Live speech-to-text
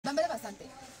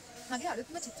මගේ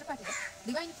අලුත්ම චිත්‍රපටය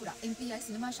දිවයින් පුරා MPI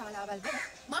සිනමා ශාලාවල් වල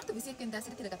මාර්තු 21 වෙනිදා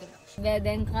සිට තිරගත වෙනවා.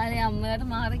 දැන් කාලේ අම්මලාට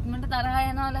මාර ඉක්මනට තරහ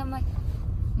යනවා ළමයි.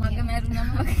 මගේ මැරුණම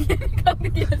කවුද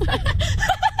කියලා.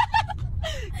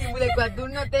 කිඹුලෙක්වත්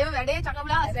දුන්නොත් එහෙම වැඩේ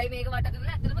චකබලා හරි මේක වට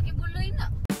කරලා ඇත්තටම කිඹුල්ලෝ ඉන්නවා.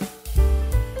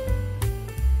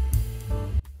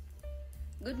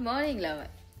 Good morning ළමයි.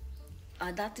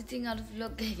 අදත් ඉතින් අලුත්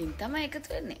vlog එකකින් තමයි එකතු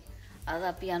වෙන්නේ. අද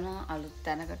අපි යනවා අලුත්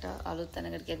තැනකට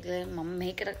කියලා මම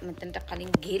මේකට මෙතනට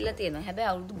කලින් ගිහිල්ලා තියෙනවා. හැබැයි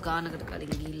අවුරුදු ගානකට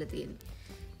කලින් ගිහිල්ලා තියෙන්නේ.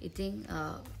 ඉතින්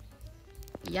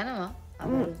යනවා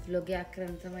අලුත් vlog එකක්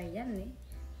කරන්න තමයි යන්නේ.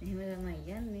 එහෙම තමයි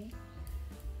යන්නේ.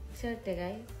 ෂර්ට්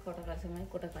එකයි කොට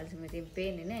කල්සමයි ඉතින්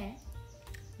පේන්නේ නැහැ.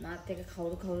 මාත් එක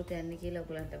කවුරුත් යන්නේ කියලා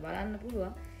ඔයගලන්ට බලන්න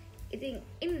පුළුවන්. ඉතින්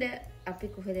ඉන්න අපි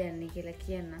කොහෙද යන්නේ කියලා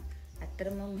කියන්න.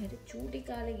 ඇත්තටම මම මෙහෙට චූටි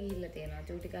කාලේ ගිහිල්ලා තියෙනවා.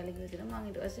 මම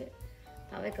ඊට පස්සේ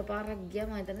තව එකපාරක් ගියා.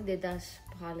 මම හිතන්නේ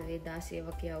 2015 16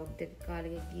 වගේ අවුරුද්දක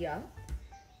කාලෙක ගියා.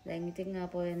 දැන් ඉතින්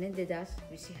ආපහු යන්නේ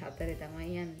 2024 තමයි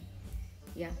යන්නේ.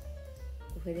 යා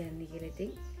කොහෙද යන්නේ කියලා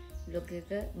ඉතින් vlog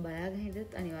එක බලාගෙන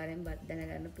හිටියොත් අනිවාර්යෙන්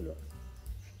දැනගන්න පුළුවන්.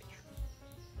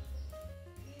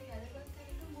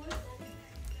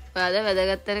 ඔයාලා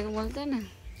වැදගත් තරක මොකද තන?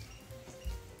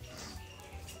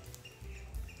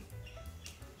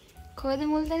 කොහෙද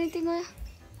මුල් තැන ඉතින් ඔය?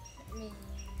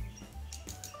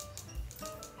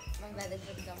 මම වැදගත්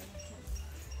ගමන.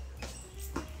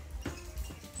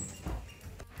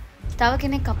 තව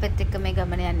කෙනෙක් අපෙත් එක්ක මේ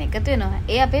ගමන යන්න එකතු වෙනවා.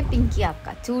 ඒ අපේ පිංකි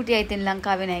අක්කා. චූටියා ඉතින්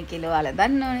ලංකාවේ නැහැ කියලා ඔයාලා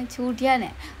දන්නවනේ. චූටියා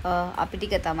නෑ. අපි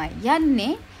ටික තමයි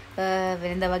යන්නේ.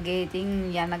 වෙනද වගේ ඉතින්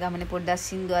යන ගමනේ පොඩ්ඩක්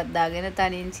සින්දුවක් දාගෙන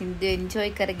තනියෙන් සින්දුව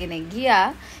එන්ජොයි කරගෙන ගියා.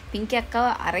 පිංකි අක්කව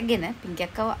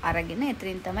අරගෙන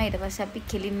එතනින් තමයි ඊට පස්සේ අපි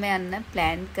කෙලින්ම යන්න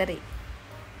ප්ලෑන් කරේ.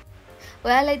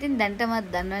 ඔයාලා ඉතින් දැන්ටමත්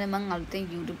දන්නවනේ මම අලුතෙන්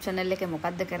YouTube channel එකේ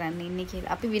මොකද්ද කරන්න ඉන්නේ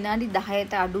කියලා. අපි විනාඩි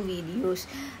 10ට අඩු වීඩියෝස්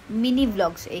මිනි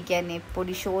vlogs ඒ කියන්නේ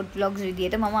පොඩි short vlogs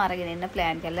විදියට මම අරගෙන එන්න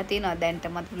plan කරලා තියෙනවා.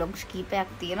 දැන්ටමත් vlogs කීපයක්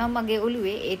තියෙනවා මගේ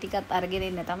ඔළුවේ. ඒ ටිකත් අරගෙන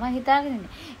එන්න තමයි හිතාගෙන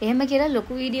ඉන්නේ. එහෙම කියලා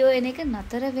ලොකු වීඩියෝ එන එක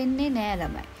නතර වෙන්නේ නෑ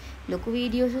ළමයි. ලොකු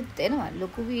වීඩියෝසුත් එනවා.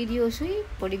 ලොකු වීඩියෝසුයි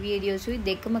පොඩි වීඩියෝසුයි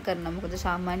දෙකම කරනවා. මොකද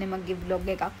සාමාන්‍යයෙන් මගේ vlog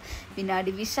එකක්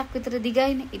විනාඩි 20ක් විතර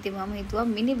දිගයිනේ. ඉතින් මම හිතුවා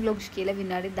මිනි vlogs කියලා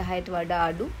විනාඩි 10ට වඩා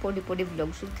අඩු පොඩි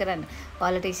vlogs උත් කරන්න.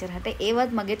 ඔයාලට ඉස්සරහට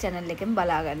ඒවත් මගේ channel එකෙන්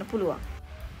බලා ගන්න පුළුවන්.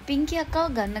 පිංකි අක්කව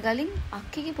ගන්න කලින්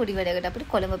අක්කගේ පොඩි වැඩකට අපිට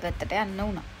කොළඹ පැත්තට යන්න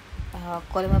වුණා.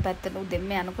 කොළඹ පැත්තට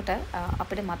උදෙන්ම යනකොට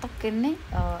අපිට මතක් වෙන්නේ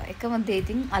එකම දේ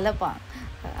ඉතින් අලපාන්.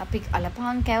 අපි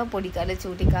අලපාන් කෑව පොඩි කාලේ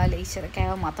චූටි කාලේ ඉස්සර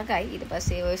කෑව මතකයි. ඊට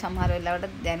පස්සේ ඔය සමහර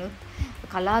වෙලාවට දැනුත්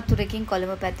කලාතුරකින්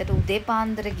කොළඹ පැත්තට උදේ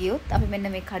පාන්දර ගියොත් අපි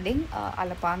මෙන්න මේ කඩෙන්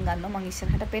අලපාන් ගන්නවා. මම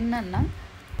ඉස්සරහට පෙන්නන්නම්.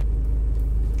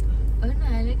 ඔන්න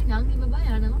ඇලෙක් නංගි බබා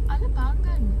යනවා අලපාන්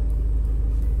ගන්න.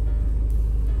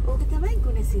 ඕක තමයි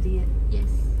ගුණසිරිය.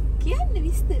 yes. කියන්නේ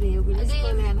විස්තරේ ඔයගොල්ලෝ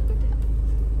ඉස්කෝලේ යනකොට.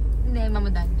 නෑ මම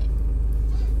දන්නේ.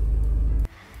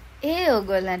 ඒ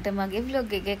ඔයගොල්ලන්ට මගේ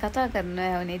vlog එකේ කතා කරනවා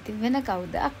යවනේ. ඉතින් වෙන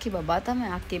කවුද? අක්කි බබා තමයි.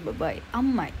 අක්කි බබායි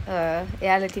අම්මයි.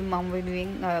 එයාලා ඉතින් මම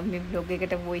වෙනුවෙන් මේ vlog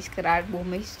එකට voice කරාට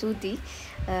බොහොම ස්තුතියි.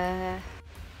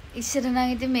 ඉස්සර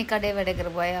නම් ඉතින් මේ කඩේ වැඩ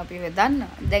කරපු අය අපිව දන්නවා.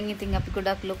 දැන් ඉතින් අපි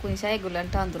ගොඩක් ලොකු නිසා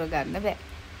ඒගොල්ලන්ට අඳුර ගන්න බෑ.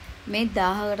 මේ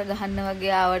 1000කට ගහන්න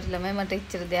වගේ ආවට ළමයි මට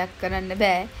එච්චර දෙයක් කරන්න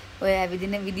බෑ. ඔය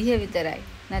ඇවිදින විදිහ විතරයි.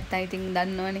 නැත්තම් ඉතින්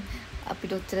දන්නවනේ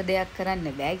අපිට ඔච්චර දෙයක් කරන්න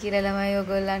බෑ කියලා ළමයි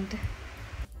ඔයගොල්ලන්ට.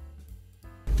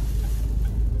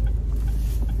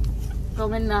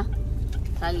 කොමෙන්න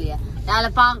සල්ලිය.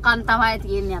 යාලා පාන් කන් තමයි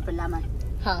තියෙන්නේ අපේ ළමයි.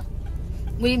 හා.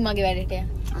 මුලින් මගේ වැඩේට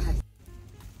යන්න.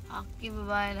 අක්කි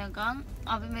බබා එනකන්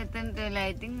අපි මෙතෙන්ට වෙලා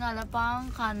ඉතින්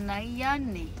අලපාන් කන්නයි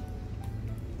යන්නේ.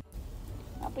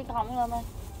 අපි කමු ළමයි.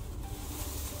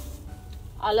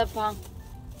 අලපාන්.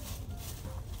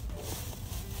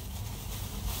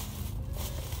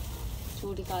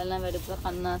 චූටි කාලේ නම් වැඩ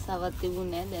කන්න ආසාවක්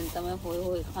තිබුණේ නැහැ. දැන් තමයි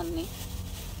හොය කන්නේ.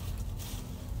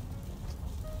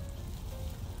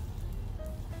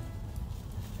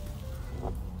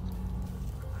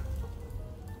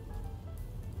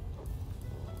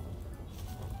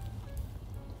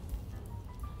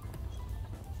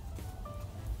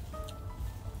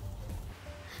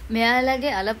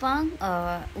 මෙයාලගේ අලපාන්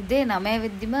උදේ 9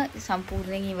 වෙද්දිම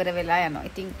සම්පූර්ණයෙන් ඉවර වෙලා යනවා.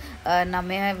 ඉතින්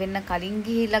 9 වෙන්න කලින්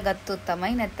ගිහිල්ලා ගත්තොත්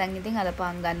තමයි නැත්තම් ඉතින්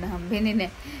අලපාන් ගන්න හම්බෙන්නේ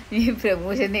නැහැ. මේ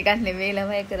ප්‍රොමෝෂන් එකක් නෙමෙයි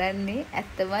ළමයි කරන්නේ.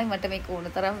 ඇත්තමයි මට මේක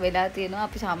ඕනතරම් වෙලා තියෙනවා.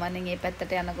 අපි සාමාන්‍යයෙන් මේ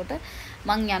පැත්තට යනකොට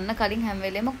මං යන්න කලින් හැම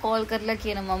වෙලේම කෝල් කරලා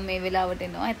කියනවා මම මේ වෙලාවට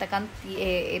එනවා.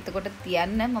 එතකොට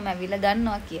තියන්න මම ඇවිල්ලා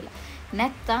ගන්නවා කියලා.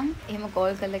 නැත්තම් එහෙම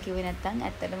කෝල් කරලා කිව්වේ නැත්තම්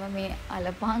ඇත්තටම මේ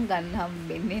අලපාන් ගන්න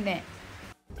හම්බෙන්නේ නැහැ.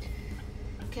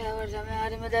 කෑවට තමයි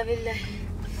ආරෙම දැවිල්ලා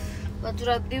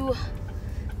වතුරක් දිව්වා.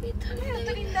 ඒත්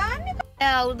හරියට දාන්නේ.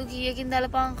 අවුරුදු කීයකින්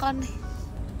දලපාන් කන්නේ?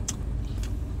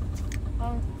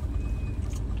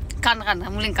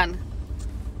 කන්න මුලින් කන්න.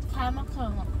 කෑමක්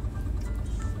කරනවා.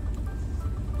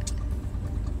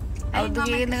 අවුරුදු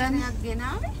කීයද ගන්න?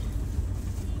 ගෙනාවේ.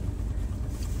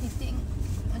 ඉතින්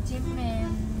ජිම් මේ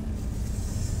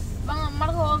මම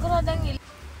අම්මට කෝල් කරා දැන්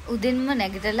උදෙන්ම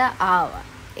නැගිටලා ආවා.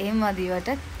 එහෙම අදිවට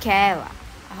කෑවා.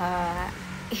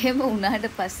 එහෙම වුණාට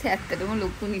පස්සේ ඇත්තටම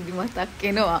ලොකු නිදිමතක්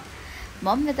එනවා.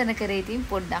 මම මෙතන කරේ ඉතින්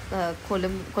පොඩ්ඩක්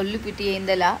කොල්ලු පිටියේ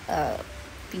ඉඳලා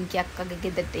පිංකි අක්කගේ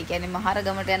ගෙදරට, ඒ කියන්නේ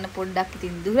මහරගමට යන්න පොඩ්ඩක්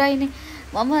ඉතින් දුරයිනේ.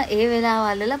 මම ඒ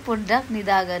වෙලාවවල පොඩ්ඩක්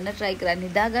නිදා ගන්න try කරා.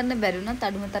 නිදා ගන්න බැරි වුණත්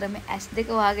අඩුමතරමේ S2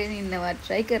 වාගෙන ඉන්නවා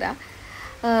try කරා.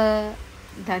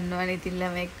 දන්නවනේ ඉතින්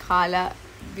ළමයි කාලා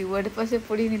බිව්වට පස්සේ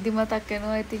පොඩි නිදිමතක්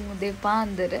එනවා. ඉතින් උදේ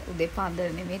පාන්දර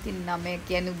නෙමෙයි. ඉතින් 9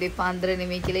 කියන්නේ උදේ පාන්දර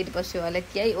නෙමෙයි කියලා ඊට පස්සේ ඔයාලා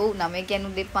කියයි. ඔව් 9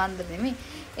 කියන්නේ උදේ පාන්දර නෙමෙයි.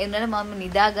 ඒ වුණාට මම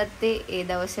නිදාගත්තේ ඒ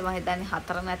දවසේ මම හිතන්නේ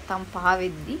 4 නැත්තම් 5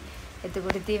 වෙද්දි.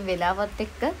 එතකොට ඉතින් වෙලාවත්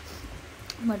එක්ක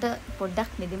මට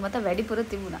පොඩ්ඩක් නිදිමත වැඩිපුර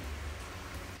තිබුණා.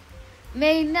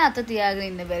 මේ ඉන්න අත තියාගෙන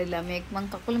ඉන්න බැරි ළමෙක් මං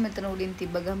කකුල මෙතන උඩින්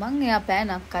තිබ්බ ගමන් එයා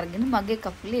පෑනක් අරගෙන මගේ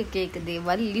කකුලේ එක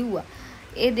දේවල් ලිව්වා.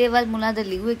 ඒ දේවල් මොනවද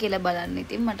ලිව්වේ කියලා බලන්න.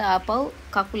 ඉතින් මට ආපහු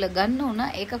කකුල ගන්න උනා.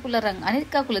 ඒ කකුල අරන් අනිත්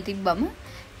කකුල තිබ්බම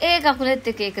ඒ කකුලෙත්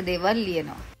එක දේවල්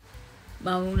ලියනවා.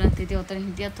 මම උනත් ඉතින් ඔතන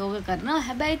හිටියත් ඕක කරනවා.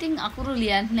 හැබැයි ඉතින් අකුරු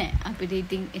ලියන්නේ නැහැ. අපිට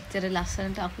ඉතින් එච්චර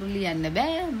ලස්සනට අකුරු ලියන්න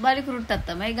බෑ. බලකුරුට්ටක්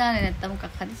තමයි ගානේ නැත්තම්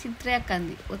මොකක් හරි චිත්‍රයක්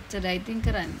අඳි. ඔච්චරයි ඉතින්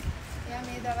කරන්නේ. එයා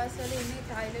මේ දවස්වල ඉන්නේ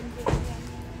තායිලන්ත යන්නේ.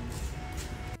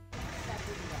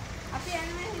 අපි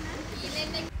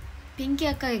යන්නේ පිංකි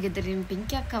අක්කගේ ගෙදරින්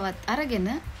පිංකි අක්කවත් අරගෙන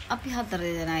අපි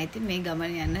 4 දෙනා ඉතින් මේ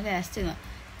ගමන යන්න ලෑස්ති වෙනවා.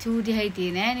 චූටි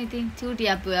හිටියේ නෑනේ ඉතින් චූටි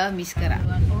අපිව මිස් කරා.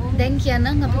 දැන්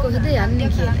කියන්නම් අපි කොහෙද යන්නේ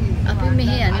කියලා. අපි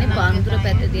මෙහෙ යන්නේ පාන්දුර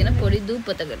පැත්තේ තියෙන පොඩි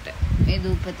දූපතකට. මේ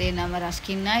දූපතේ නම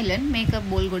රස්කින් අයිලන්ඩ්. මේක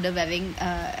බෝල්ගොඩ වැවෙන්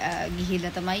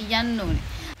ගිහිල්ලා තමයි යන්න ඕනේ.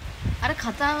 අර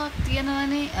කතාවක්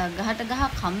තියෙනවනේ ගහට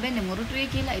ගහක් හම්බෙන්නේ මොරටුවේ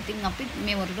කියලා. ඉතින් අපි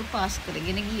මේ මොරටු පාස්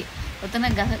කරගෙන ගියේ. ඔතන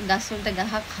ගස් වලට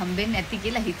ගහක් හම්බෙන්නේ නැති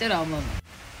කියලා හිතනවා මම.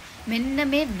 මෙන්න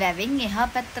මේ වැවෙන් එහා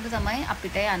පැත්තට තමයි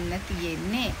අපිට යන්න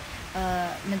තියෙන්නේ.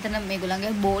 මෙතන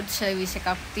මේගොල්ලන්ගේ බෝට් සර්විස්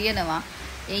එකක් තියෙනවා.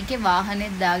 ඒකේ වාහනේ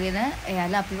දාගෙන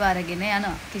එයාලා අපිව අරගෙන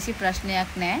යනවා. කිසි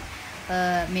ප්‍රශ්නයක් නැහැ.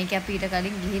 මේක අපි ඊට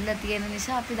කලින් ගිහිල්ලා තියෙන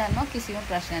නිසා අපි දන්නවා කිසිම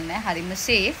ප්‍රශ්නයක් නැහැ. හරිම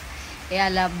සේෆ්.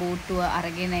 එයාලා බෝට්ටුව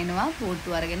අරගෙන එනවා.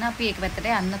 බෝට්ටුව අරගෙන අපි ඒක පැත්තට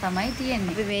යන්න තමයි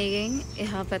තියෙන්නේ. අපි වේගෙන්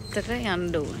එහා පැත්තට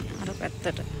යන්න ඕනේ. අර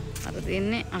පැත්තට. අර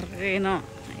තියන්නේ අර එනවා.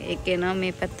 ඒක එනවා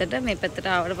මේ පැත්තට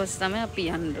ආවට පස්සේ තමයි අපි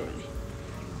යන්න ඕනේ.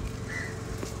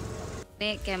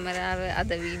 මේ කැමරාව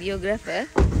අද වීඩියෝග්‍රැෆර්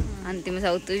අන්තිම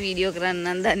සවුතු වීඩියෝ කරන්න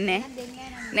නම් දන්නේ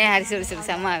නෑ. හරි සුළු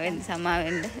සමාවෙන්න.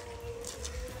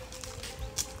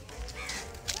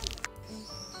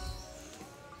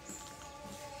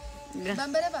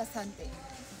 බම්බර වසන්තේ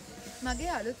මගේ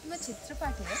අලුත්ම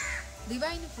චිත්‍රපටය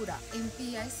දිවයින පුරා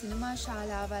MPI සිනමා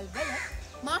ශාලාවල් වල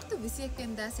මාර්තු 21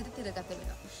 වෙනිදා සිට තිරගත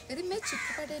වෙනවා. ඉතින් මේ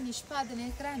චිත්‍රපටය නිෂ්පාදනය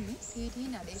කරන්නේ ටී.ටී.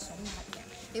 නඩේෂන් මහත්මයා.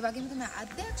 ඒ වගේම තමයි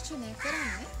අධ්‍යක්ෂණය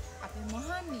කරන්නේ අපේ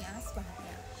මහා නියාස්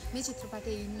මහත්මයා. මේ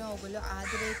චිත්‍රපටයේ ඉන්න ඔයගොල්ලෝ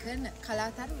ආදරය කරන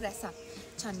කලාකරු රැසක්.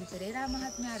 චන්නි පෙරේරා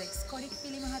මහත්මයා, රෙක්ස් කොඩික්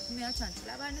පිලි මහත්මයා,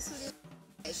 චංචලා වර්ණසූරිය,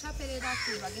 ඒෂා පෙරේරා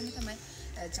ඒ වගේම තමයි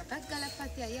ජගත්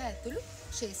ගලපති අයියා ඇතුළු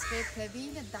ශේෂ්ත්‍රයේ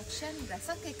ප්‍රවීණ දක්ෂයන්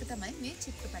රැසක් එක්ක තමයි මේ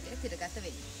චිත්‍රපටය තිරගත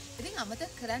වෙන්නේ. ඉතින්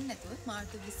අමතක කරන්නේ නැතුව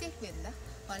මාර්තු 21 වෙනිදා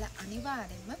ඔයාලා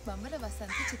අනිවාර්යෙන්ම බඹර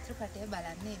වසන්ත චිත්‍රපටය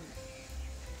බලන්න එන්න.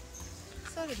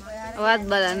 ඔයත්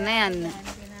බලන්න යන්න.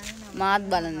 මාත්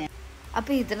බලන්න.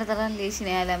 අපි හිතන තරම් ලේසි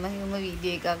නෑ ළමයිම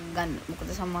වීඩියෝ එකක් ගන්න. මොකද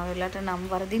සමහර වෙලාවට නම්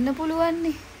වරදින්න පුළුවන්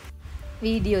නේ.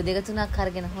 වීඩියෝ 2-3ක්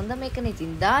අරගෙන හොඳ මේකනේ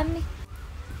ඉතින් දාන්නේ.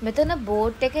 මෙතන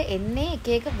බෝට් එක එන්නේ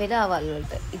එක වෙලාවල්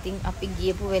වලට. ඉතින් අපි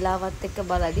ගියපු වෙලාවත් එක්ක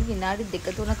බලද්දි විනාඩි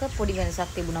 2-3ක පොඩි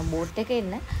වෙනසක් තිබුණා බෝට් එක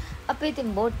එන්න. අපි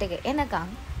ඉතින් බෝට් එක එනකන්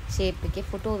ෂේප් එකේ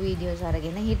ෆොටෝ වීඩියෝස්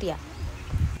අරගෙන හිටියා.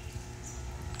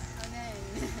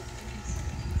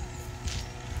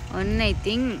 ඔන්න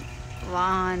ඉතින්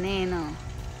වාහනේ එනවා.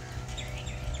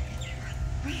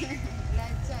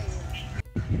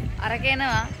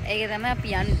 අරගෙනවා. ඒක තමයි අපි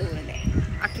යන්න ඕනේ.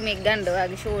 අකි මේක ගන්න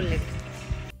ඔයාගේ ෂෝල් එක.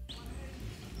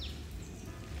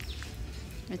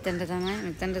 මෙතනට තමයි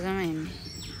එන්නේ.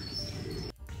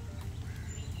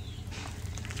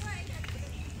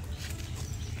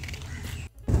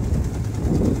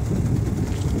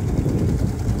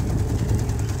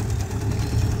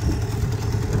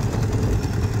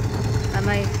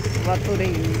 තමයි වතුරේ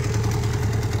ඉන්නේ.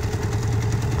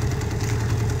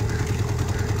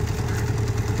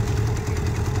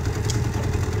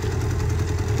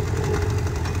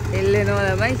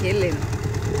 හෙල්ලෙනවා තමයි හෙල්ලෙනවා.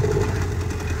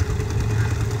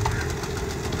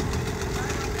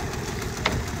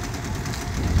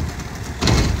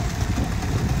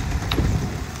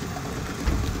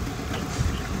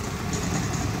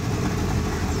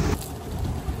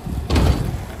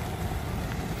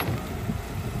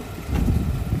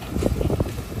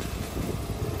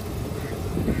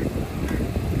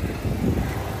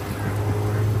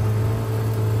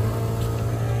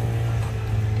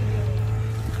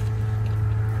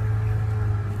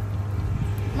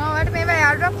 ඔයාලට මේවා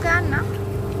එයාර් ඩ්‍රොප් කරන්න.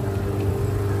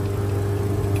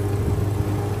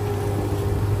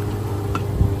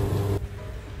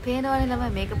 පේනවනේ ළමයි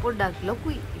මේක පොඩ්ඩක්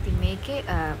ලොකුයි. ඉතින් මේකේ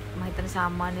මම හිතන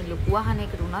සාමාන්‍ය ලොකු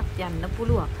වාහනයකට උනත් යන්න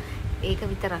පුළුවන්. ඒක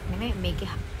විතරක් නෙමෙයි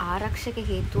මේකේ ආරක්ෂක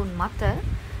හේතුන් මත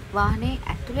වාහනේ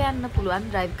ඇතුලේ යන්න පුළුවන්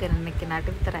ඩ්‍රයිව් කරන කෙනාට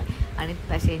විතරයි. අනිත්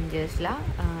පැසෙන්ජර්ස්ලා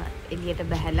එළියට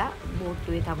බහැලා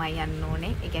බෝට්ටුවේ තමයි යන්න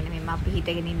ඕනේ. ඒ කියන්නේ මෙන්න අපි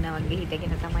හිටගෙන ඉන්නා වගේ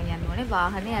හිටගෙන තමයි යන්න ඕනේ.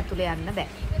 වාහනේ ඇතුලේ යන්න බෑ.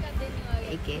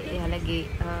 ඒකේ එයාලගේ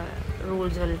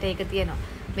රූල්ස් වලට ඒක තියෙනවා.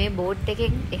 මේ බෝට්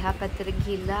එකෙන් එහා පැත්තට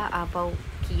ගිහිල්ලා ආපහු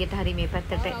කීයට හරි මේ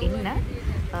පැත්තට එන්න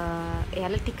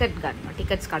එයාලා ටිකට් ගන්නවා.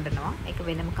 ටිකට්ස් කඩනවා. ඒක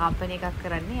වෙනම කම්පැනි එකක්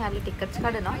කරන්නේ. එයාලා ටිකට්ස්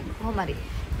කඩනවා. කොහොම හරි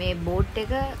මේ බෝට්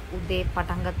එක උදේ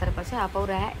පටන් ගත්තට පස්සේ ආපහු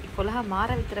රෑ 11 මාර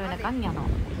විතර වෙනකන් යනවා.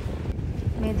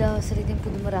 මේ දවස්වල ඉතින්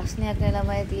පුදුම රස්නයක් නේ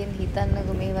ළමයි තියෙන.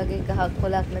 හිතන්නකෝ මේ වගේ ගහක්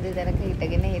කොලක් නැති තැනක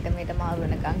හිටගෙන හෙට මෙට මාරු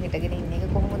වෙනකන් හිටගෙන ඉන්න එක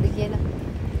කොහොමද කියලා.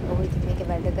 ඔය ඉතින් මේක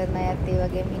වැඩ කරන අයත් ඒ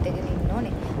වගේම හිටගෙන ඉන්න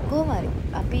ඕනේ. කොහොම හරි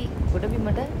අපි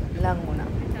ගොඩබිමට ලං වුණා.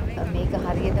 මේක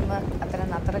හරියටම අතර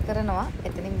නතර කරනවා.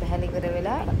 එතනින් බහැලා ඉවර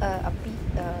වෙලා අපි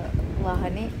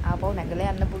වාහනේ ආපහු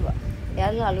නැගලා යන්න පුළුවන්.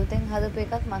 එයාලා අලුතෙන් හදපු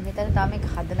එකත් මම හිතන්නේ තාම ඒක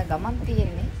හදන ගමන්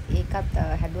තියෙන්නේ. ඒකත්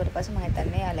හැදුවට පස්සේ මම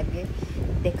හිතන්නේ යාළගේ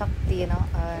දෙකක් තියෙනවා.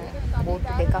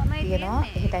 බෝට් දෙකක් තියෙනවා.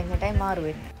 එහෙටයි මෙටයි මාරු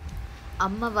වෙන්න.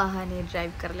 අම්මා වාහනේ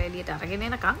ඩ්‍රයිව් කරලා එළියට අරගෙන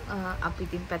එනකන් අපි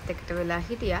ඉතින් පැත්තකට වෙලා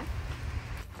හිටියා.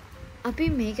 අපි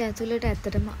මේක ඇතුළට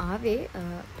ඇත්තටම ආවේ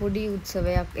පොඩි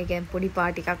උත්සවයක්, ඒ කියන්නේ පොඩි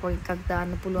පාටි එකක් වගේ එකක්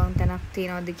දාන්න පුළුවන් තැනක්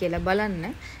තියනවද කියලා බලන්න.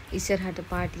 ඉස්සරහට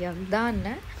පාටියක් දාන්න.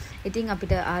 ඉතින්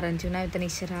අපිට ආරංචි වුණා එතන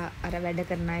ඉස්සරහ අර වැඩ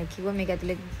කරන අය කිව්වා මේක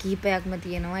ඇතුලේ කීපයක්ම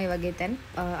තියෙනවා. ඒ වගේ තැන්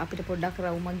අපිට පොඩ්ඩක්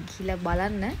රවුමක් ගිහිලා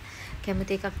බලන්න.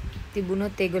 කැමති එකක්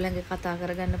තිබුණොත් ඒගොල්ලන්ගේ කතා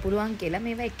කරගන්න පුළුවන් කියලා.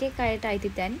 මේවා එක එක අයට අයිති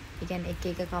තැන්. ඒ කියන්නේ එක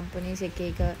එක කම්පනීස් එක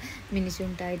එක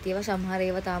මිනිසුන්ට අයිති ඒවා. සමහර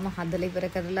ඒවා තාම හදලා ඉවර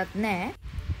කරලත් නැහැ.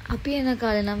 අපි එන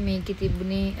කාලේ නම් මේකේ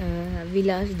තිබුණේ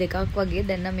විලාස් දෙකක් වගේ.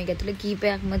 දැන් නම් මේක ඇතුලේ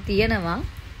කීපයක්ම තියෙනවා.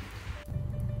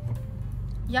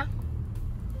 යා.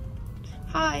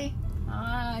 හායි.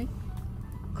 හායි.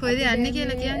 කොහෙද යන්නේ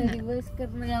කියලා කියන්න. රිවර්ස්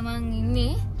කරන ගමන්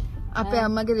ඉන්නේ. අපේ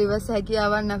අම්මගේ රිවර්ස්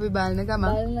හැකියාවන් අපි බලන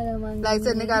ගමන්.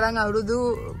 ලයිසන් එක අරන් අවුරුදු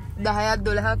 10ක්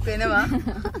 12ක් වෙනවා.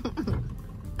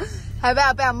 හැබැයි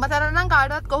අපේ අම්මා තරම් නම්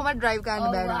කාටවත් කොහොමද ඩ්‍රයිව් කරන්න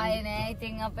බෑ. ඔව් ආයේ නෑ.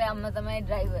 ඉතින් අපේ අම්මා තමයි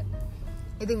ඩ්‍රයිවර්.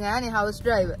 ඉතින් ආනේ හවුස්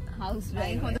ඩ්‍රයිවර්. House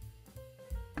driver.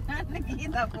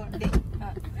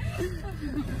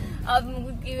 අද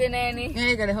මුකුත් කිව්වේ නෑනේ.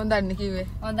 මේකනේ හොඳන්නේ කිව්වේ.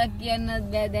 හොඳක් කියන්නත්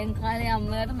බෑ. දැන් කාලේ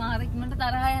අම්මලාට මාර ඉක්මනට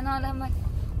තරහ යනවා ළමයි.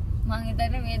 මං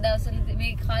හිතන්නේ මේ දවස්වල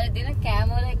මේ කාලේ තියෙන කෑම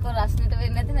වල එක්ක රස්නෙට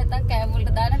වෙන්නේ නැති නැත්නම් කෑම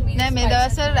වලට දාලා මිනිස් නෑ මේ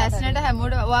දවස්වල රස්නෙට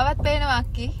හැමෝටම ඔයාවත් පේනවා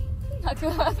අක්කි.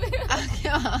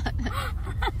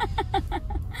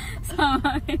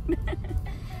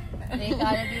 මේ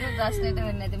කාලේ තියෙන රස්නෙට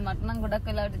වෙන්නේ නැති මට නම් ගොඩක්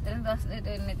වෙලාවට ඉතින් රස්නෙට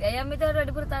වෙන්නේ නැති. අයියා මෙතන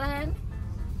වැඩිපුර තරහ යන්නේ.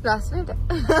 රස්නෙට.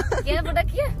 කියන පොඩක්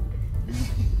කිය.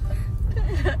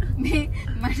 මේ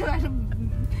මට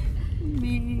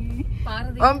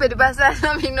ඔම් පිටිපස්සට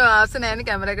නම් ඉන්නවා ආස නැන්නේ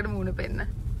කැමරාවකට මූණ පෙන්න.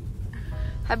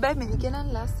 හැබැයි මේක නම්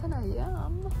ලස්සනයි අයියා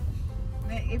අම්මා.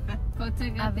 මේ කොච්චර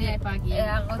අපි එපා කියනවා.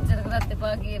 එයා කොච්චර කරත්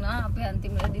එපා කියනවා. අපි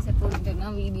අන්තිමට ඩිසපොයින්ට්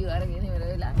වෙනවා වීඩියෝ අරගෙන ඉවර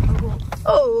වෙලා.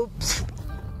 ඕප්ස්.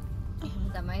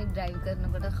 තමයි ඩ්‍රයිව්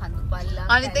කරනකොට කඳු පල්ලම්.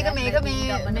 අනිත් එක මේක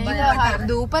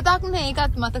දූපතක් නේ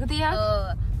ඒකත් මතක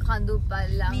තියාගන්න. කඳු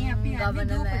පල්ලම් ගමන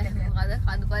නෑ. මොකද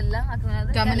කඳු පල්ලම් අකමනද?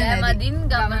 ගමන මදින්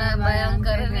ගමන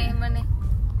භයංකර නේමනේ.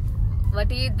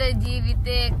 වටීත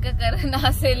ජීවිතේ එක්ක කරන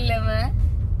අසෙල්ලම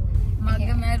මග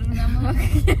මැරුණම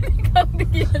කවුද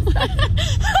කියලා.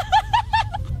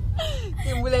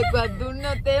 කිඹුලෙක්වත්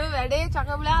දුන්නොත් එහෙම වැඩේ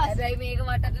චකබුලාස්. හැබැයි මේක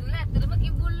වට කරලා ඇත්තටම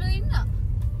කිඹුල්ලෝ ඉන්නවා.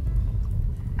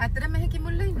 ඇත්තටම මෙහි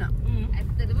කිඹුල්ලෝ ඉන්නවා.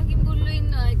 ඇත්තටම කිඹුල්ලෝ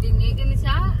ඉන්නවා. ඉතින් ඒක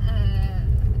නිසා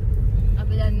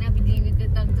අපි දන්නේ අපි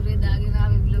ජීවිතේත් අතුරේ දාගෙන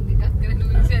ආවේ බ්ලොග් එකක් කරන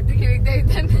මිනිස්සු ඇත්ත කෙනෙක්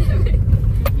දැන්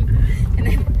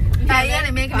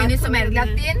අයියනේ මේක මිනිස්සු මැරිලා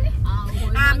තියෙන්නේ.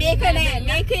 මේක නෑ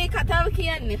මේකේ කතාව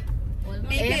කියන්නේ.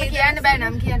 මේක කියන්න බෑ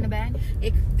නම් කියන්න බෑනේ.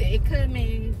 එක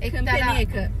මේ කම්පැනි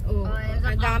එක. ඔව්.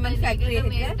 ගාමන් ෆැක්ටරි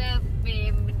එකේ මේ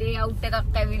ඩේ අවුට් එකක්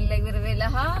ඇවිල්ලා ඉවර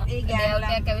වෙලා ඒ ඩේ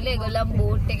අවුට් එකක් ඇවිල්ලා ඒගොල්ලන්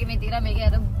බෝට් එකේ මේ තියලා මේක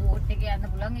අර බෝට් එකේ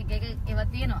යන්න පුළුවන් එක එක ඒවා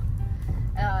තියෙනවා.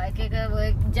 එක එක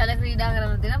ජල ක්‍රීඩා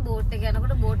කරන දෙන බෝට් එක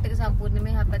යනකොට බෝට් එක සම්පූර්ණයෙන්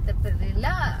මේ හැපැත්තට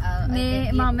පෙරලිලා මේ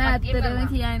මම ඇත්තටම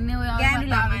කියන්නේ ඔය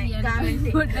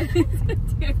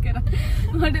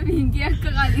මට පිංගියක්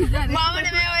කලින් සැරේ මම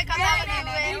නෙමෙයි ඔය කතාව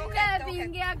කියන්නේ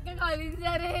පිංගියක් කලින්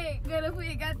සැරේ කරපු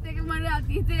එකත් එක මට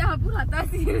අතීතේ ආපු කතා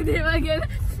සියලු දේවල් ගැන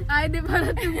ආයෙ දෙපාරක්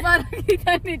තුන්පාරක්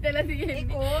හිතන්න හිතලා තියෙන්නේ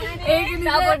ඒක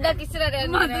නිසා පොඩ්ඩක් ඉස්සරහට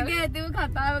යන්න මතක ඇතිව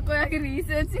කතාවක ඔයාගේ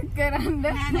රිසර්ච් එක කරන්න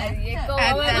ඒක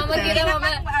මම කියනවා මමත්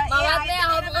නෑ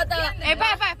අහපු කතාව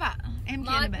එපා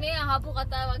මාත් මේ අහපු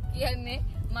කතාවක් කියන්නේ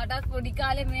මටත් පොඩි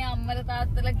කාලේ මේ අම්මලා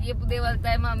තාත්තලා කියපු දේවල්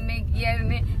තමයි මම මේ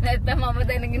කියන්නේ. නැත්තම් මම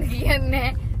දැනගෙන කියන්නේ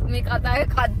මේ කතාවේ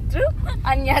කතෘ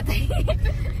අඤ්ඤාතයි.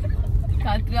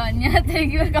 කතෘ අඤ්ඤාතයි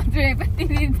කිව්ව කතෘ මේ පැත්තේ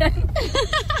ඉඳන්.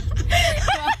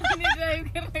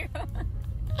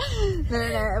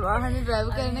 වාහනේ ඩ්‍රයිව්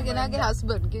කරන කෙනාගේ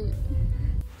හස්බන්ඩ් කිව්වේ.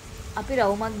 අපි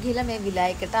රවුමක් ගිහලා මේ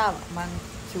විලායකට ආවා. මං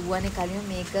කිව්වනේ කලින්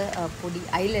මේක පොඩි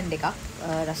අයිලන්ඩ් එකක්.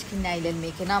 රස්කින් අයිලන්ඩ්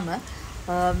මේකේ නම.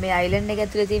 මේ අයිලන්ඩ් එක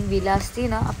ඇතුලේ තියෙන විලාස්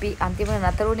තියෙනවා. අපි අන්තිමට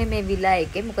නතර වුණේ මේ විලා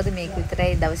එකේ. මොකද මේක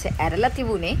විතරයි දවසේ ඇරලා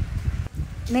තිබුණේ.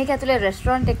 මේක ඇතුලේ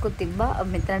රෙස්ටොරන්ට් එකකුත් තිබ්බා.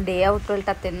 මෙතන ඩේ අවුට්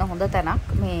වලටත් එන්න හොඳ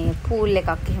තැනක්. මේ පූල්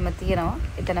එකක් එහෙම තියෙනවා.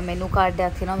 එතන මෙනු කාඩ්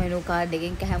එකක් තියෙනවා. මෙනු කාඩ්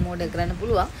එකෙන් කැම ඕඩර් කරන්න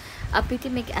පුළුවන්. අපි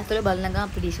ඉතින් මේක ඇතුලේ බලන ගමන්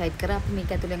අපි ඩිසයිඩ් කරා අපි මේක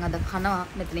ඇතුලෙන් අද කනවා.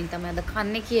 මෙතනින් තමයි අද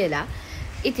කන්නේ කියලා.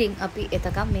 ඉතින් අපි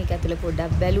එතකම් මේක ඇතුලේ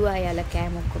පොඩ්ඩක් බැලුවා. යාලා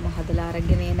කෑම ඔක්කොම හදලා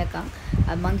අරගෙන එනකම්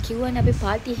මං කිව්වනේ අපි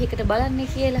පාටි එකකට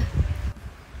බලන්නේ කියලා.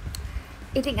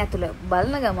 ඉතින් ඇතුලේ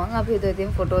බලන ගමන් අපි හිතුවා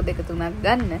ඉතින් ෆොටෝ දෙක තුනක්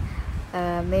ගන්න.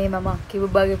 මේ මම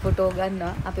කිව්බාගේ ෆොටෝ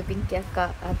ගන්නවා. අපේ පින්කි අක්කා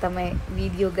තමයි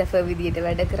වීඩියෝග්‍රැෆර් විදියට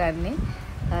වැඩ කරන්නේ.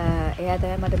 එයා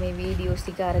තමයි මට මේ වීඩියෝස්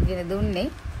ටික අරගෙන දුන්නේ.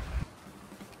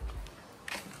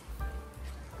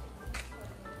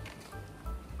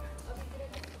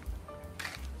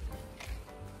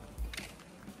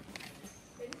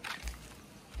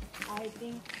 I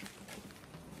think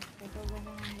photo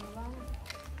gana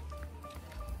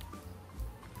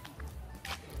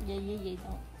ye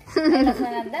tau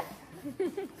lasananda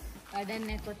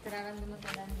adanne kottara aranduma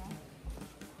kadanna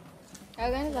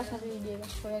agane lasan video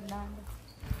එක හොයන්න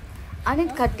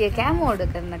අනිත් කට්ටිය කෑම ඕඩර්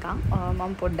කරනකම්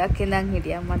මම පොඩ්ඩක් ඉඳන්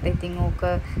හිටියා. මට ඉතින් ඕක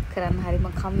කරන්න හරිම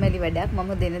කම්මැලි වැඩක්.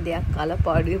 මම දෙන දෙයක් කාලා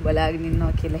පාඩුවේ බලාගෙන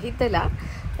ඉන්නවා කියලා හිතලා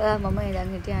මම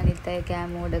ඉඳන් හිටියා. අනිත් අය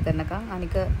කෑම ඕඩර් කරනකම්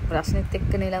අනික ප්‍රශ්නෙත්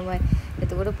එක්කනේ ළමයි.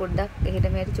 එතකොට පොඩ්ඩක් එහෙට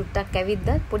මෙහෙට චුට්ටක් ඇවිද්දත්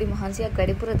පොඩි මහන්සියක්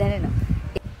වැඩිපුර දැනෙනවා.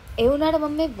 ඒ වුණාට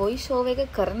මම මේ වොයිස් ඕවර්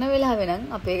එක කරන වෙලාවෙ නම්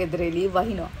අපේ ගෙදර එළිය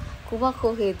වහිනවා. කුමක්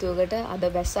හෝ හේතුවකට අද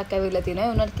වැස්සක් ඇවිල්ලා තිනවා.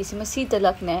 ඒ වුණාට කිසිම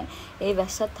සීතලක් නැහැ. ඒ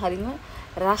වැස්සත් හරිම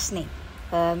රස්නේ.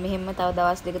 මෙහෙම තව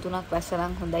දවස් දෙක තුනක්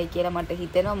වැස්සනම් හොඳයි කියලා මට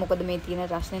හිතෙනවා. මොකද මේ තියෙන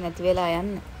රස්නේ නැති වෙලා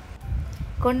යන්න.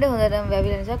 කොණ්ඩේ හොඳටම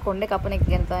වැවිලා නිසා කොණ්ඩේ කපන එක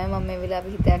ගැන තමයි මම මේ වෙලාවෙ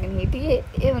හිතාගෙන හිටියේ.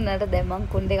 ඒ වුණාට දැන් මම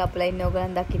කොණ්ඩේ කපලා ඉන්නේ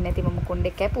ඕගලන් දකින්න නැති මම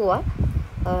කොණ්ඩේ කැපුවා.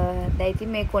 දැන් ඉතින්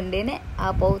මේ කොණ්ඩේ නේ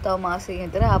ආපහු තව මාසෙකින්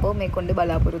විතර ආපහු මේ කොණ්ඩේ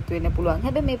බලාපොරොත්තු වෙන්න පුළුවන්.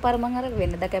 හැබැයි මේ පාර මම අර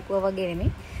වෙනදා කැපුවා වගේ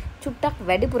නෙමෙයි. චුට්ටක්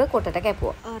වැඩිපුර කොටට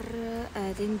කැපුවා. අර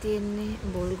ඈතින් තියෙන්නේ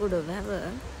බොල්ගොඩ වැව.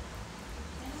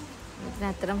 මෙතන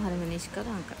අතරම හරිම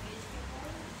නිෂ්කලංකයි.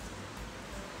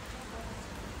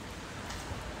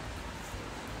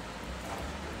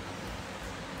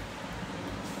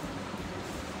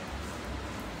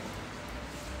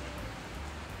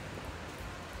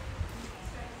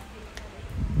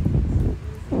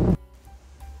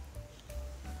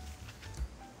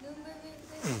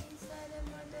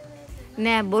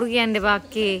 නෑ බොරු කියන්න එපා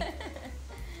අක්කේ.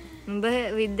 උඹ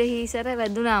විද්ද හීසර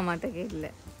වැදුනා මට කෙල්ල.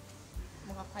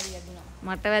 මොකක් හරි යදුනා.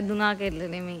 මට වැදුනා කෙල්ල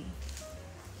නෙමෙයි.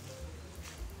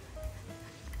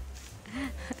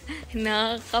 නා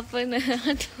කපන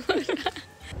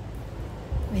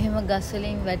මෙහෙම ගස්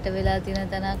වලින් වැට වෙලා තියෙන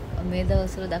තැනක් මේ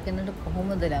දවස්වල දකින්නට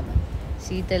කොහොමද ළම?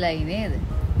 සීතලයි නේද?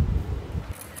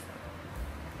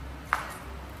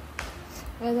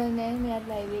 වැදන්නේ මෙයාට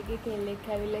ලයිව් එකේ කෙල්ලෙක්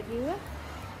ඇවිල්ලා කිව්වා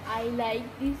I like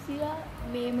this year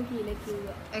මේම කියලා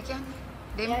කිව්වා. ඒ කියන්නේ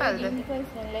ඩිම්පල්ද?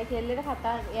 ඩිම්පල්ස් නෑ කෙල්ලට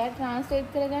කතා එයා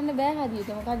ට්‍රාන්ස්ලේට් කරගන්න බෑ හදියට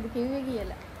මොකද්ද කිව්වේ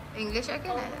කියලා. ඉංග්‍රීසි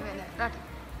එකේ නෑ වෙන රට.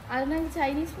 අර නම්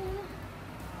චයිනීස් නේද?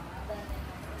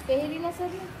 පෙහෙලි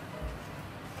නසරි.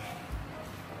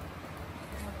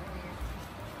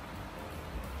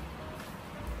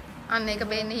 අන්න ඒක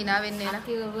බෙන්නේ hina වෙන්නේ නා.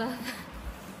 කිව්වා.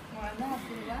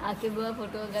 අකිබුව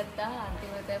ෆොටෝ ගත්තා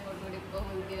අන්තිමට ෆොටෝ ටික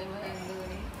කොහොමද කියලාම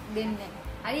එන්නුනේ දෙන්නේ.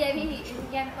 හරි ඇවි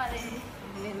කියන්න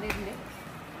පාරෙන්නේ දෙන්නේ.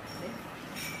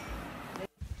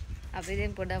 අපි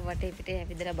දැන් පොඩක් වටේ පිටේ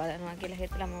ඇවිදලා බලනවා කියලා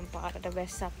හිතලා මම පාරට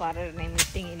බැස්සා. පාරට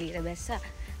නෙමෙයි එළියට බැස්සා.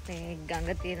 මේ ගඟ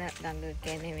තියෙන ගඟ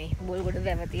කියන්නේ මේ බොල්ගොඩ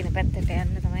වැව තියෙන පැත්තට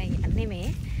යන්න තමයි යන්නේ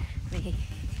මේ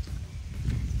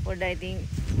පොඩ්ඩක් ඉතින්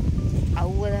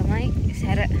අවුව තමයි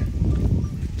සැර.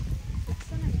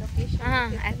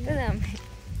 ඇත්තදම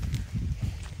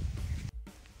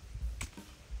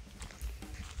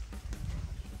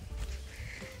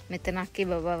මෙතන අක්කි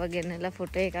බබාව ගෙනලා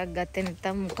ෆොටෝ එකක් ගත්තේ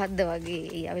නැත්තම් මොකද්ද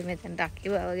වගේ. අපි මෙතනට අක්කි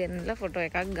බබාව ගෙනලා ෆොටෝ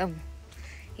එකක් ගමු.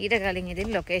 ඊට කලින්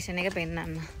ඉතින් ලොකේෂන් එක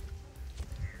පෙන්නන්න.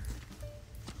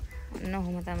 ඔන්න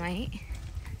ඔහොම තමයි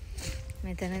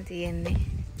මෙතන තියෙන්නේ.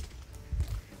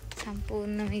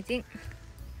 සම්පූර්ණම ඉතින්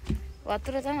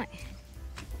වතුර තමයි.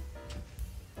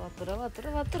 වතුර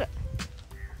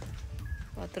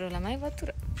වතුර ළමයි වතුර.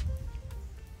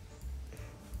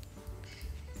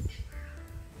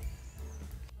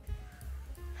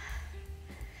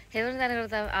 හෙවන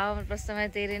තැනකට ආවම ප්‍රශ්න තමයි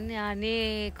තේරෙන්නේ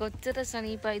අනේ කොච්චර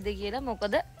සනීපයිද කියලා.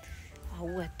 මොකද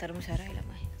අවු ඇත්තරම සරයි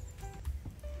ළමයි.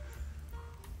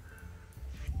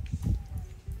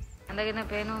 අඳගෙන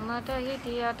පේන උනාට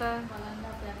හිටියට බලන්න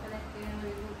අපි අකලක් කියන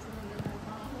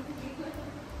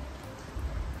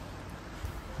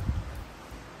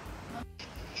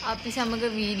අපි සමග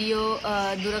වීඩියෝ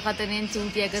දුරකථනයෙන්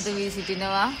චූටි එකතු වී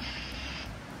සිටිනවා.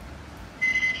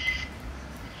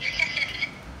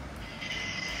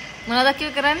 මොනවද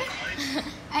කිව්ව කරන්නේ?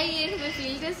 අයි ඒක මේ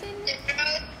ෆිල්ටර්ස් එන්නේ.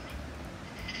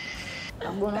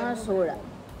 බොනවා සෝඩා.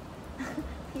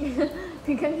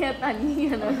 නිකන් යා තන්නේ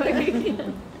යනවා වගේ.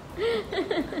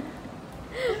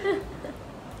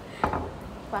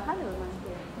 පහළ වුණා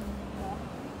කියන්නේ.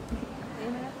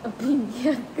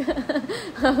 පින්කියක්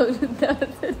අවුරුද්දට.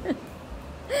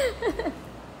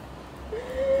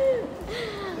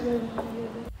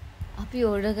 අපි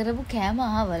ඕඩර් කරපු කෑම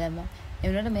ආවලම. ඒ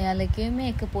වුණාට මෙයාලා කිව්වේ මේ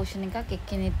එක පෝෂන් එකක්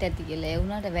එක්කෙනෙක්ට ඇති කියලා. ඒ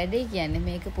වුණාට වැඩේ කියන්නේ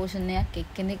මේක පෝෂන් එකක්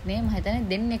එක්කෙනෙක් නෙමෙයි. මම හිතන්නේ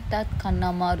දෙන්නෙක්ටත් කන්න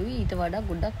අමාරුයි. ඊට වඩා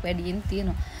ගොඩක් වැඩියෙන්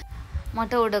තියෙනවා.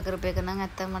 මට ඕඩර් කරපු එක නම්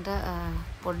ඇත්තට මට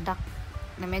පොඩ්ඩක්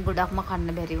නෙමෙයි ගොඩක්ම කන්න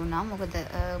බැරි වුණා. මොකද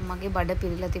මගේ බඩ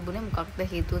පිරিলা තිබුණේ මොකක්ද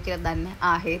හේතුව කියලා දන්නේ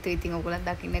නැහැ. හේතුව ඉතින් ඔයගොල්ලෝ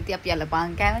දකින්න ඇති අපි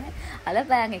අලපාන් කෑවනේ.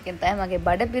 අලපාන් එකෙන් තමයි මගේ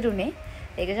බඩ පිරුණේ.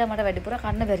 ඒක නිසා මට වැඩිපුර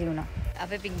කන්න බැරි වුණා.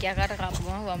 අපේ පින්කියාකට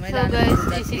කපුවම වමනේ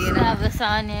දාන්න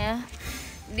අවසානය.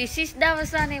 This is the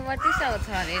අවසානය. What is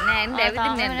අවසානය? නෑ එන්න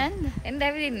ඇවිදින්න යන්න. එන්න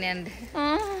ඇවිදින්න යන්න.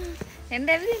 එන්න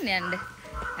ඇවිදින්න යන්න.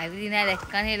 ඇවිදින්න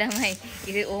දැක්කනේ ළමයි.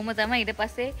 ඉතින් ඕම තමයි ඊට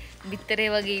පස්සේ බිත්තරේ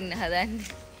වගේ ඉන්න හදන්නේ.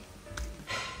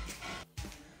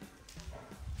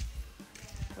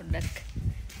 පොඩ්ඩක්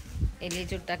එළිය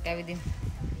චුට්ටක් ඇවිදින්න.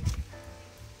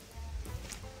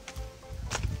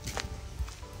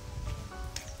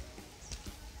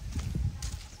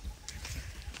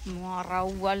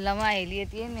 මාරව්වල් ළමයි එළිය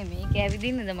තියෙන්නේ මේක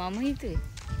ඇවිදින්නද මම හිතුවේ.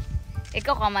 එක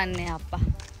කමන්නේ අප්පා.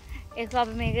 ඒක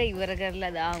අපි මේක ඉවර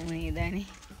කරලා දාමු නේදනේ.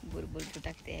 බුරුබුරු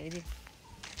ටුටක් තේ ඇවිදින්න.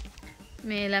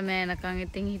 මේ ළමයා එනකන්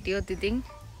ඉතින් හිටියොත් ඉතින්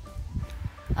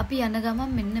අපි යන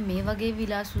ගමන් මෙන්න මේ වගේ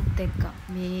විලාසුත් එක්ක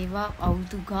මේවා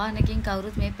අවුරුදු ගානකින්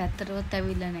කවුරුත් මේ පැත්තටවත්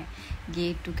ඇවිල්ලා නැහැ.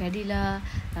 ගේට්ටු කැඩිලා,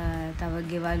 තව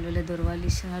ගෙවල් වල දොරවල්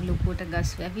ඉස්සරහ ලොකුවට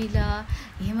ගස් වැවිලා,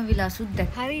 එහෙම විලාසුත්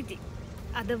දැක්ක. හරි ඉතින්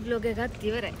අද vlog එකත්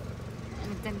ඉවරයි.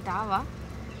 මෙතෙන්ට ආවා.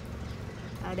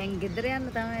 දැන් ගෙදර යන්න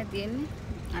තමයි තියෙන්නේ.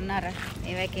 අන්න අර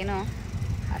ඒවයි කියනවා.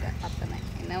 අර අතනයි.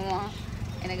 එනවා.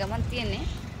 එන ගමන් තියෙන්නේ.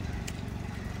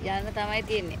 යන්න තමයි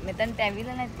තියෙන්නේ. මෙතනට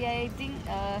ඇවිල්ලා නැති අය ඉතින්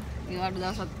නිවාඩු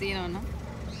දවසක් තියෙනවනම්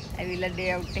ඇවිල්ලා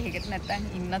ඩේ අවුට් එකකට නැත්තම්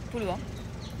ඉන්නත් පුළුවන්.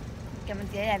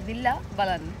 කැමති අය ඇවිල්ලා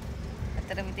බලන්න.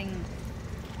 අතරම ඉතින්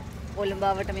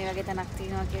කොළඹවට මේ වගේ තැනක්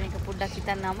තියෙනවා කියන එක පොඩ්ඩක්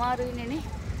හිතන්න අමාරුයිනේ නේ.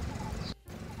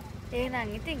 එහෙනම්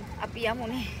ඉතින් අපි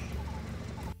යමුනේ.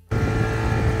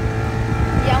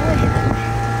 යමු එහෙනම්.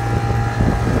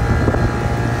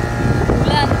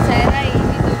 උලන් සැරයි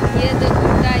විදු කියද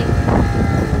කුටයි.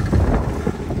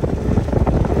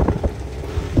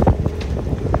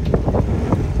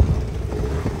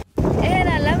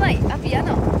 එහෙනම් ළමයි අපි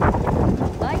යනවා.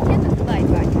 බයි කියන්න බයි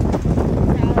බයි.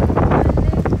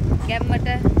 කැම්මට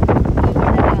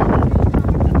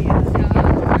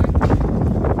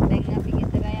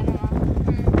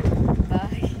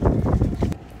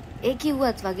ඒ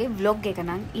කිව්වත් වගේ vlog එක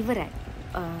නම් ඉවරයි.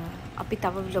 අපි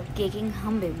තව vlog එකකින්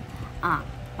හම්බෙමු.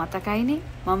 මතකයිනේ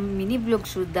මම මිනි vlog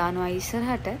සුත් දානවා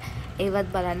ඉස්සරහට. ඒවත්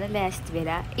බලන්න ලෑස්ති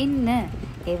වෙලා ඉන්න.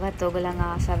 ඒවත් ඔයගලන්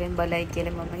ආසාවෙන් බලයි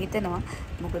කියලා මම හිතනවා.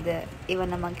 මොකද ඒව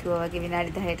නම් මම කිව්වා වගේ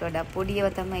විනාඩි 10ට වඩා පොඩි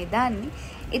ඒවා තමයි දාන්නේ.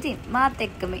 ඉතින් මාත්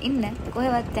එක්කම ඉන්න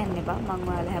කොහෙවත් යන්න එපා. මම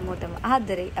ඔයාලා හැමෝටම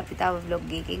ආදරෙයි. අපි තව vlog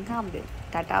එකකින් හම්බෙමු.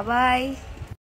 ටටා බයි.